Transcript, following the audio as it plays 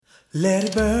Let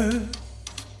it burn.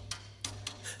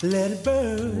 Let it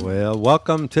burn. Well,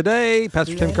 welcome today.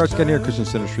 Pastor Tim Carscott here, Christian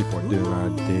Center Shreveport, doing our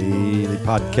daily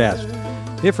podcast.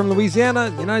 Here from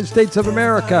Louisiana, United States of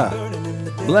America.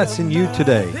 Blessing you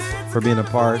today for being a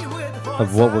part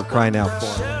of what we're crying out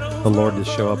for. The Lord to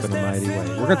show up in a mighty way.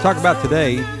 We're going to talk about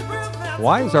today,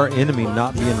 why is our enemy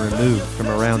not being removed from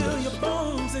around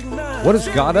us? What is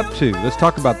God up to? Let's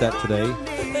talk about that today.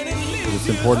 It's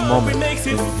an important moment in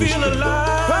history.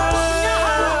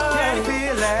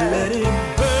 Let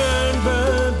it burn,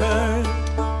 burn, burn.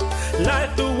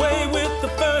 Light the way with the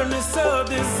furnace of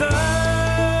desire.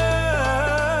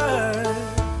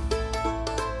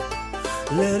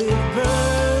 Let it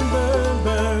burn, burn,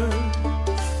 burn.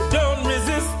 Don't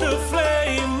resist the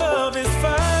flame of his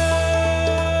fire.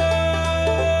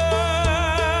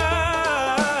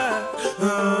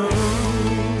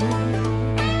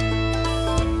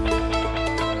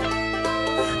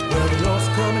 Well, the Lord's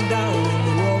coming down in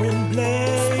the roaring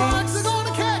blaze. Sparks are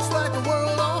gonna catch like the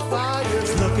world on fire.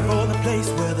 He's looking for the place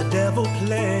where the devil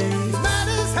plays. Mad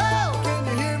as hell, can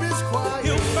you hear his cry?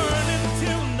 He'll burn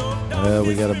until no Well,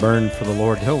 we got to burn for the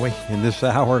Lord, don't we, in this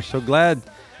hour? So glad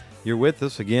you're with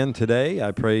us again today.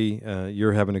 I pray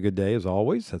you're having a good day as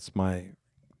always. That's my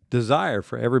desire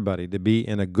for everybody, to be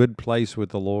in a good place with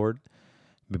the Lord,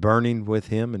 burning with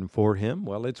Him and for Him.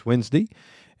 Well, it's Wednesday.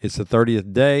 It's the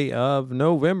 30th day of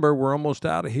November. We're almost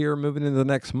out of here, moving into the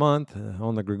next month.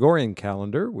 On the Gregorian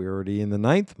calendar, we're already in the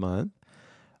 9th month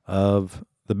of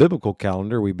the biblical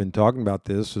calendar. We've been talking about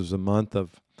this as a month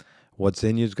of what's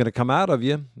in you is going to come out of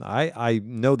you. I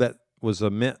know that was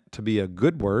meant to be a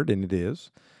good word, and it is.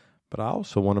 But I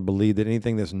also want to believe that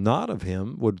anything that's not of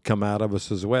Him would come out of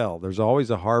us as well. There's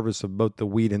always a harvest of both the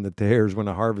wheat and the tares when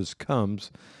a harvest comes.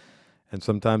 And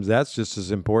sometimes that's just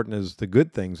as important as the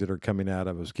good things that are coming out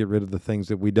of us. Get rid of the things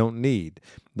that we don't need,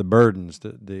 the burdens,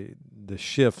 the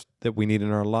shift that we need in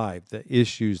our life, the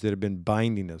issues that have been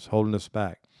binding us, holding us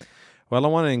back. Well, I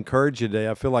want to encourage you today.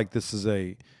 I feel like this is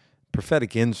a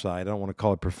prophetic insight. I don't want to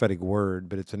call it prophetic word,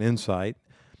 but it's an insight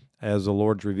as the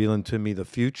Lord's revealing to me the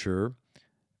future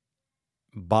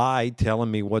by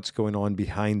telling me what's going on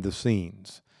behind the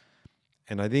scenes.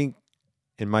 And I think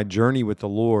in my journey with the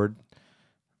Lord,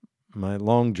 my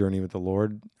long journey with the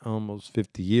Lord, almost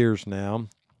 50 years now,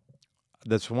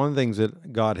 that's one of the things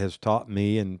that God has taught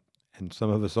me and some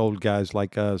of us old guys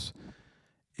like us,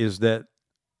 is that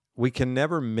we can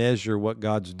never measure what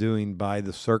God's doing by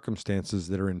the circumstances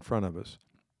that are in front of us.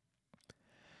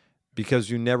 Because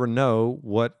you never know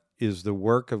what is the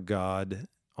work of God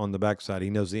on the backside. He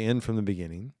knows the end from the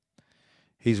beginning.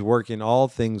 He's working all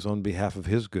things on behalf of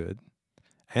His good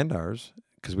and ours,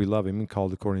 because we love Him and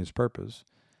called according to His purpose.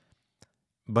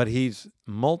 But He's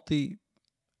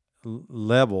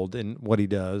multi-leveled in what He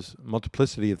does,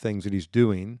 multiplicity of things that He's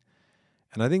doing.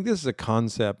 And I think this is a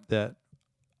concept that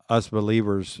us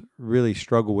believers really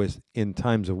struggle with in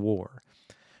times of war.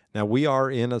 Now, we are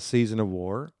in a season of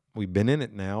war. We've been in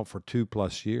it now for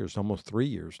 2+ years, almost 3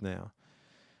 years now.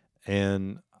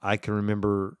 And I can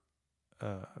remember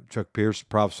Chuck Pierce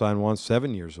prophesying once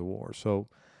 7 years of war. So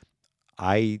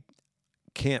I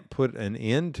can't put an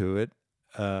end to it.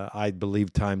 I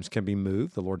believe times can be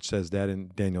moved. The Lord says that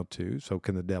in Daniel 2. So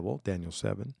can the devil, Daniel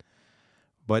 7.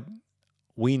 But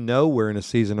we know we're in a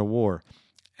season of war.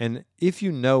 And if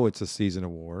you know it's a season of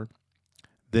war,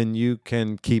 then you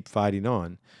can keep fighting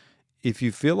on. If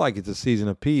you feel like it's a season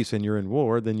of peace and you're in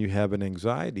war, then you have an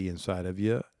anxiety inside of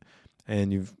you,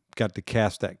 and you've got to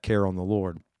cast that care on the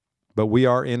Lord. But we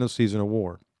are in a season of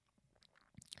war.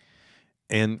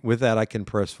 And with that, I can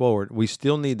press forward. We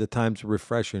still need the times of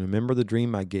refreshing. Remember the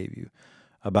dream I gave you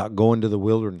about going to the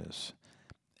wilderness.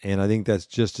 And I think that's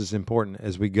just as important.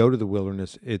 As we go to the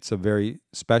wilderness, it's a very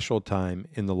special time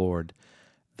in the Lord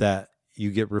that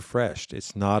you get refreshed.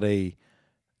 It's not a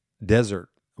desert.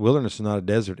 Wilderness is not a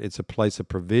desert. It's a place of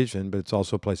provision, but it's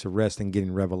also a place of rest and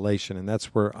getting revelation. And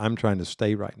that's where I'm trying to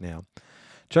stay right now.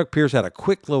 Chuck Pierce had a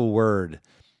quick little word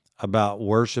about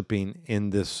worshiping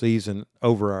in this season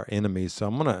over our enemies.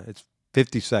 So it's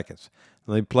 50 seconds.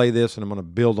 Let me play this, and I'm going to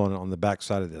build on it on the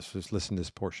backside of this. Just listen to this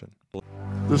portion.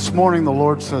 This morning the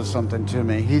Lord says something to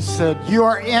me. He said, you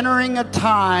are entering a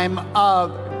time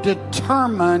of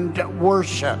determined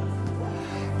worship.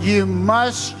 You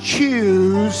must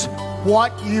choose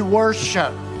what you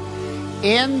worship.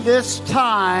 In this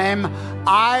time,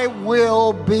 I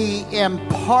will be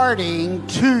imparting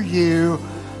to you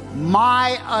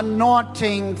my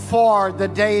anointing for the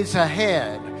days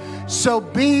ahead. So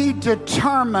be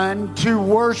determined to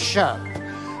worship.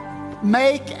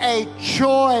 Make a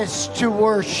choice to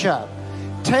worship.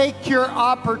 Take your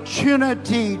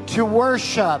opportunity to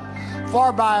worship.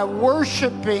 For by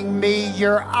worshiping me,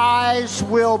 your eyes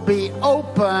will be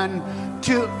open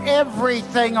to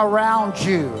everything around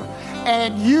you,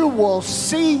 and you will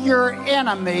see your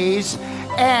enemies,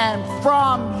 and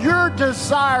from your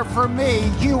desire for me,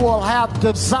 you will have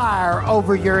desire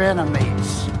over your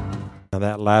enemies. Now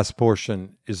that last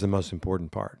portion is the most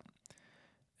important part.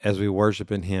 As we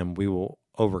worship in him, we will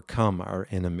overcome our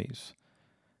enemies.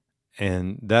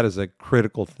 And that is a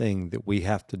critical thing that we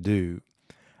have to do.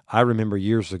 I remember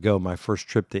years ago, my first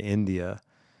trip to India,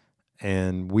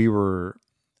 and we were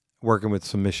working with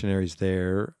some missionaries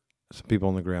there, some people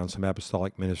on the ground, some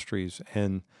apostolic ministries.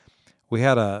 And we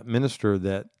had a minister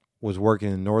that was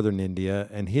working in northern India,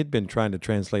 and he had been trying to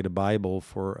translate a Bible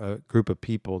for a group of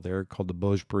people there called the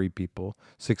Bhojpuri people,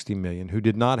 60 million, who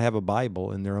did not have a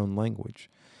Bible in their own language.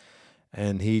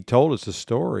 And he told us a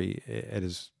story at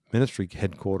his ministry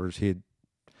headquarters. He had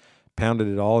pounded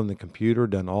it all in the computer,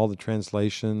 done all the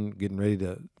translation, getting ready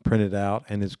to print it out,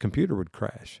 and his computer would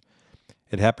crash.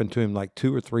 It happened to him like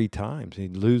 2 or 3 times.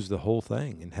 He'd lose the whole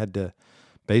thing and had to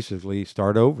basically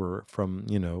start over from,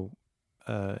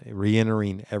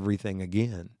 re-entering everything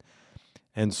again.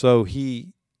 And so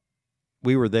we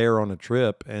were there on a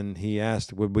trip, and he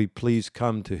asked, would we please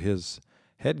come to his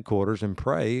headquarters and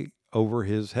pray over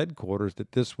his headquarters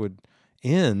that this would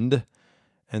end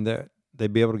and that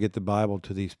they'd be able to get the Bible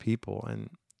to these people. And,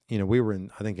 we were in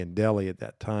Delhi at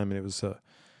that time, and it was a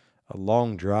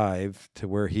long drive to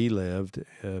where he lived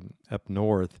up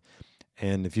north.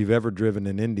 And if you've ever driven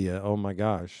in India, oh my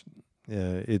gosh,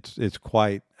 it's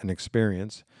quite an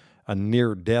experience, a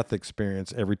near-death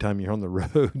experience every time you're on the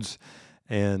roads.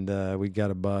 And we got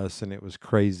a bus, and it was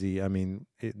crazy. I mean,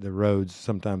 the roads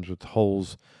sometimes with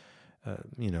holes,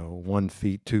 1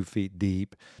 feet, 2 feet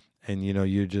deep, and,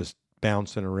 you're just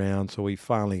bouncing around. So we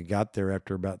finally got there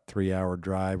after about 3-hour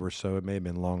drive or so. It may have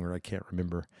been longer. I can't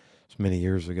remember. It's many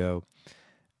years ago.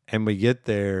 And we get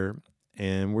there,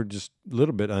 and we're just a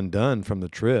little bit undone from the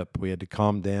trip. We had to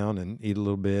calm down and eat a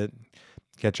little bit,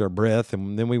 catch our breath,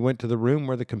 and then we went to the room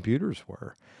where the computers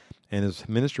were and his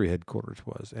ministry headquarters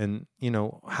was. And,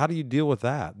 how do you deal with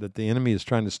that the enemy is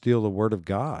trying to steal the word of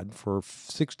God for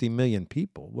 60 million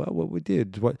people? Well, what we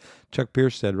did is what Chuck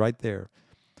Pierce said right there.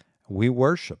 We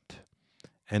worshiped.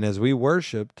 And as we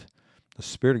worshiped, the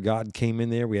Spirit of God came in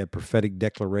there. We had prophetic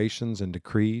declarations and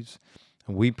decrees,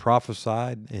 and we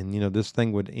prophesied, and, this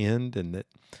thing would end and that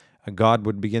God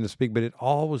would begin to speak, but it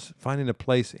all was finding a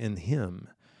place in him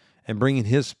and bringing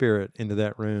his Spirit into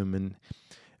that room. And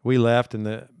we left, and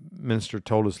the minister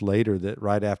told us later that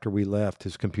right after we left,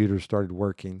 his computer started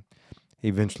working. He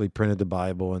eventually printed the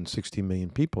Bible, and 60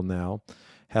 million people now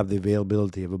have the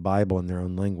availability of a Bible in their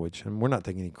own language. And we're not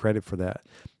taking any credit for that.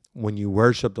 When you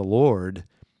worship the Lord,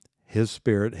 his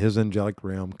Spirit, his angelic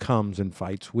realm comes and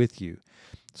fights with you.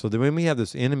 So that when we have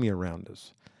this enemy around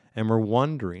us and we're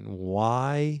wondering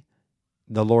why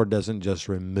the Lord doesn't just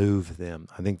remove them,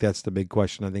 I think that's the big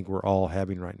question I think we're all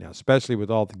having right now, especially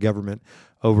with all the government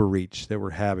overreach that we're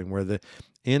having, where the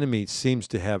enemy seems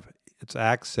to have its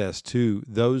access to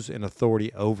those in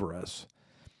authority over us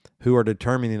who are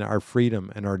determining our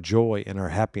freedom and our joy and our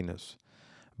happiness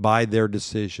by their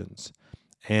decisions.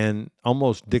 And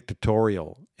almost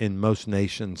dictatorial in most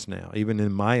nations now, even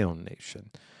in my own nation,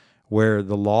 where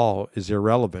the law is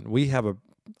irrelevant. We have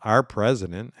our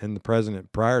president and the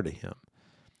president prior to him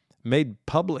made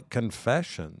public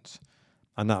confessions,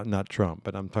 not Trump,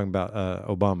 but I'm talking about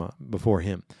Obama before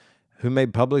him, who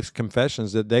made public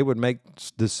confessions that they would make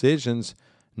decisions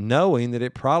knowing that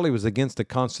it probably was against the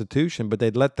Constitution, but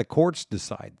they'd let the courts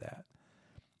decide that.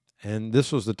 And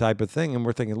this was the type of thing, and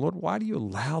we're thinking, Lord, why do you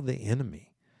allow the enemy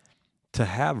to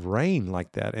have reign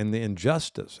like that, and the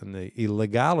injustice and the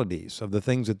illegalities of the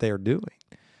things that they are doing?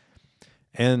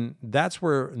 And that's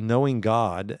where knowing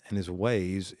God and his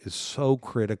ways is so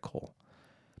critical,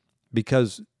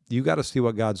 because you got to see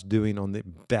what God's doing on the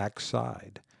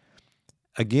backside.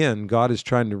 Again, God is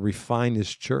trying to refine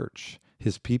his church,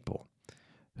 his people,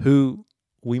 who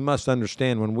we must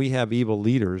understand when we have evil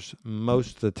leaders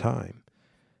most of the time,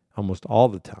 almost all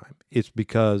the time, it's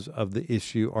because of the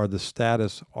issue or the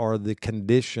status or the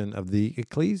condition of the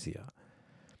ecclesia.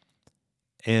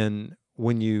 And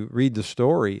when you read the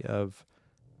story of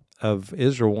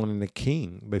Israel wanting a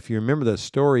king, but if you remember that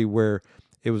story where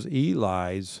it was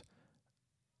Eli's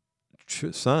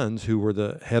sons who were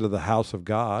the head of the house of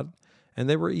God, and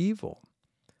they were evil.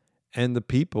 And the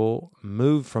people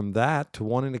moved from that to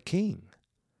wanting a king.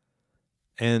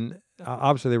 And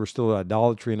obviously, there were still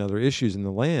idolatry and other issues in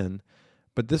the land,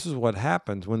 but this is what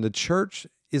happens when the church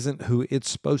isn't who it's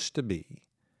supposed to be.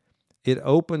 It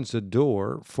opens the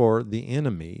door for the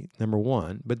enemy, number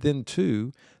one, but then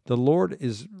two, the Lord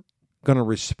is going to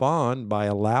respond by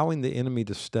allowing the enemy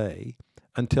to stay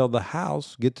until the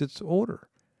house gets in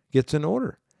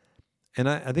order. And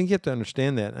I think you have to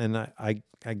understand that. And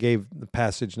I gave the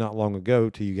passage not long ago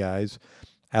to you guys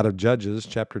out of Judges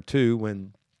chapter 2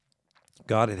 when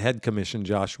God had commissioned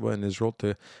Joshua and Israel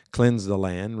to cleanse the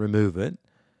land, remove it,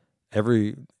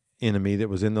 every enemy that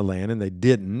was in the land, and they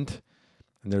didn't.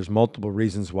 And there's multiple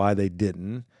reasons why they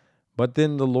didn't. But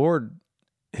then the Lord,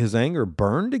 his anger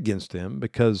burned against them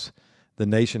because the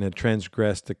nation had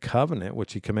transgressed the covenant,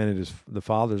 which he commanded the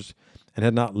fathers, and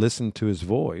had not listened to his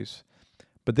voice.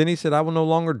 But then he said, I will no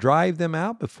longer drive them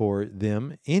out before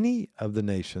them, any of the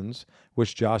nations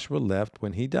which Joshua left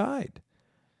when he died.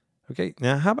 Okay,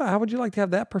 now how would you like to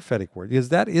have that prophetic word? Because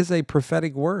that is a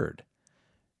prophetic word.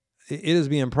 It is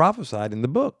being prophesied in the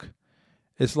book.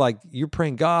 It's like you're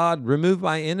praying, God, remove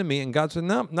my enemy, and God said,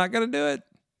 no, I'm not going to do it.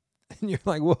 And you're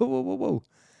like, whoa, whoa, whoa, whoa.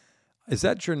 Is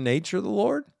that your nature, the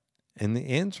Lord? And the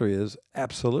answer is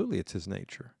absolutely it's his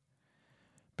nature.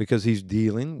 Because he's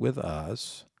dealing with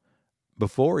us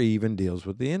before he even deals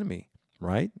with the enemy,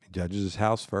 right? He judges his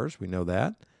house first. We know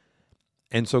that.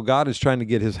 And so God is trying to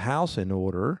get his house in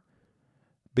order,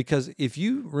 because if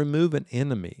you remove an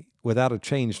enemy without a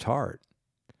changed heart,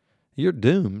 you're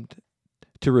doomed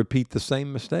to repeat the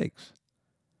same mistakes.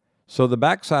 So the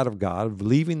backside of God, of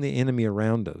leaving the enemy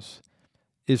around us,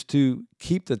 is to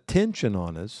keep the tension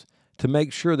on us to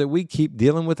make sure that we keep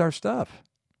dealing with our stuff.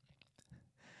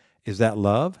 Is that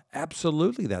love?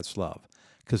 Absolutely, that's love,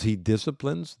 because he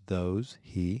disciplines those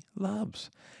he loves.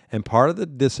 And part of the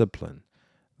discipline,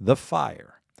 the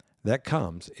fire that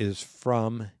comes, is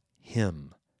from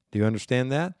him. Do you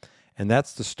understand that? And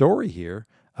that's the story here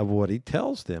of what he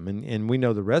tells them. And we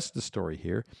know the rest of the story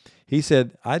here. He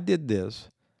said, I did this.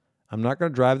 I'm not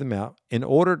going to drive them out in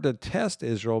order to test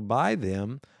Israel by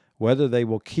them, whether they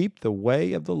will keep the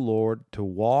way of the Lord to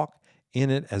walk in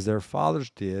it as their fathers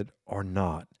did or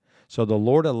not. So the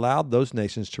Lord allowed those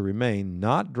nations to remain,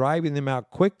 not driving them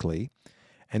out quickly,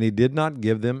 and he did not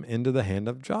give them into the hand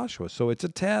of Joshua. So it's a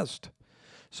test.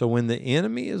 So when the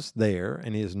enemy is there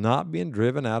and he is not being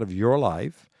driven out of your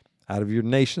life, out of your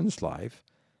nation's life,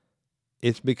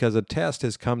 it's because a test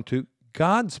has come to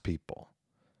God's people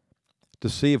to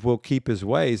see if we'll keep his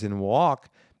ways and walk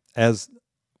as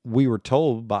we were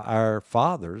told by our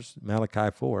fathers, Malachi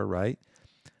 4, right?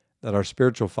 That our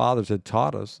spiritual fathers had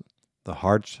taught us, the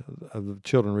hearts of the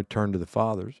children return to the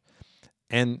fathers.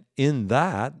 And in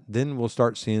that, then we'll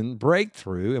start seeing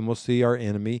breakthrough, and we'll see our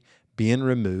enemy being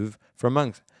removed from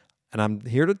amongst. And I'm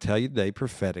here to tell you today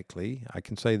prophetically, I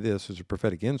can say this as a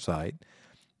prophetic insight,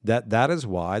 that is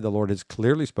why the Lord has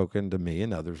clearly spoken to me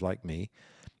and others like me,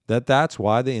 that's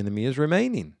why the enemy is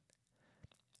remaining.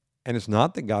 And it's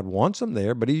not that God wants them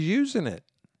there, but he's using it.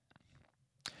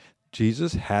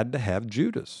 Jesus had to have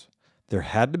Judas. There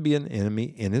had to be an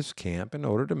enemy in his camp in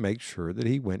order to make sure that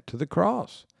he went to the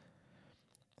cross.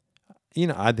 You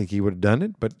know, I think he would have done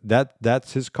it, but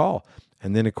that's his call.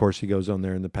 And then, of course, he goes on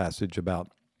there in the passage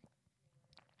about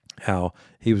how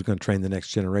he was going to train the next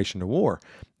generation to war,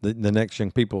 the next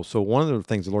young people. So one of the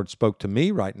things the Lord spoke to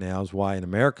me right now is why in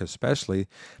America especially,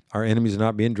 our enemies are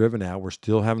not being driven out. We're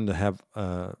still having to have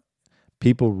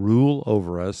people rule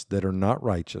over us that are not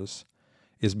righteous,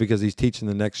 is because he's teaching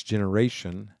the next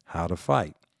generation how to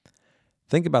fight.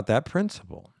 Think about that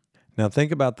principle. Now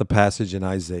think about the passage in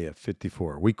Isaiah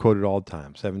 54. We quote it all the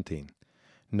time, 17.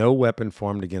 No weapon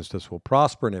formed against us will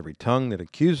prosper, and every tongue that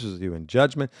accuses you in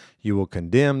judgment you will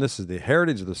condemn. This is the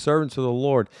heritage of the servants of the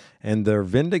Lord, and their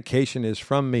vindication is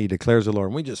from me, declares the Lord.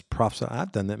 And we just prophesy.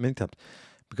 I've done that many times.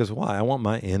 Because why? I want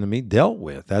my enemy dealt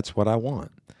with. That's what I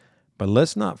want. But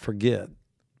let's not forget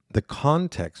the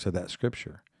context of that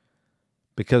scripture.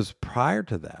 Because prior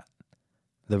to that,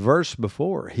 the verse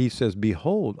before, he says,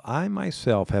 behold, I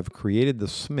myself have created the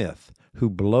smith who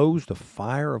blows the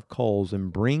fire of coals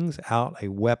and brings out a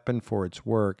weapon for its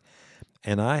work,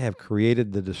 and I have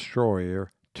created the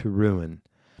destroyer to ruin.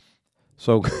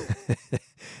 So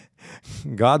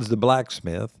God's the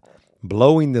blacksmith,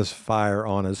 blowing this fire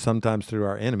on us, sometimes through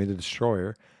our enemy, the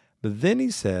destroyer. But then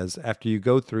he says, after you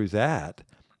go through that,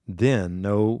 then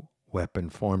no weapon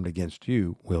formed against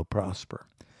you will prosper.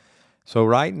 So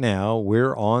right now,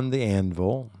 we're on the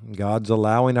anvil. God's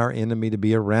allowing our enemy to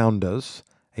be around us.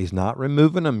 He's not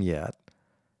removing them yet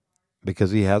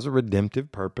because he has a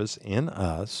redemptive purpose in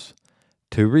us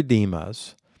to redeem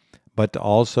us, but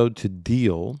also to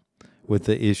deal with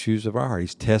the issues of our heart.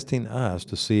 He's testing us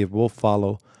to see if we'll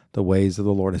follow the ways of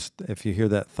the Lord. If you hear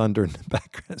that thunder in the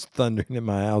background, it's thundering in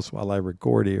my house while I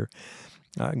record here.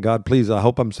 God, please, I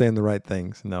hope I'm saying the right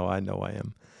things. No, I know I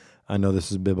am. I know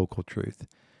this is biblical truth.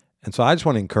 And so I just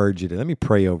want to encourage you to let me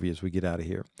pray over you as we get out of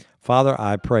here. Father,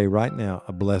 I pray right now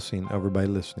a blessing over everybody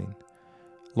listening.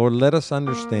 Lord, let us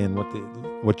understand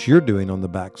what you're doing on the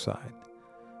backside.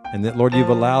 And that, Lord, you've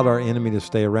allowed our enemy to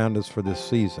stay around us for this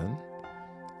season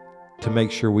to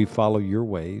make sure we follow your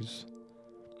ways.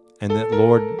 And that,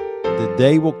 Lord, the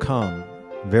day will come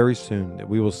very soon that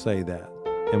we will say that.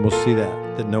 And we'll see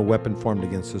that no weapon formed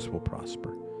against us will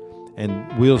prosper.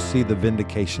 And we'll see the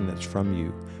vindication that's from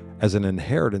you as an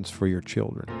inheritance for your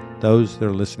children, those that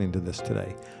are listening to this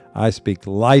today. I speak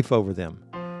life over them.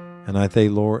 And I say,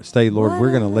 Lord,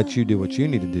 we're going to let you do what you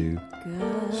need to do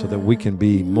so that we can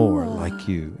be more like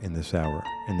you in this hour.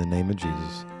 In the name of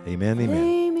Jesus. Amen,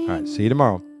 amen. All right, see you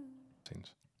tomorrow.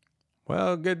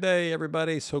 Well, good day,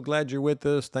 everybody. So glad you're with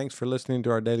us. Thanks for listening to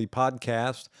our daily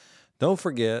podcast. Don't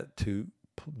forget to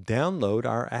download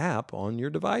our app on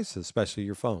your devices, especially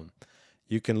your phone.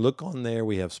 You can look on there.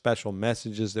 We have special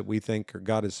messages that we think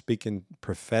God is speaking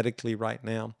prophetically right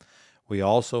now. We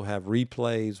also have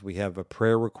replays. We have a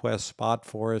prayer request spot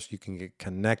for us. You can get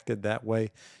connected that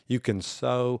way. You can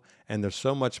sow, and there's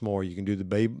so much more. You can do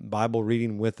the Bible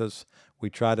reading with us. We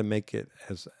try to make it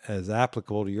as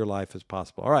applicable to your life as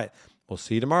possible. All right. We'll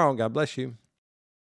see you tomorrow. God bless you.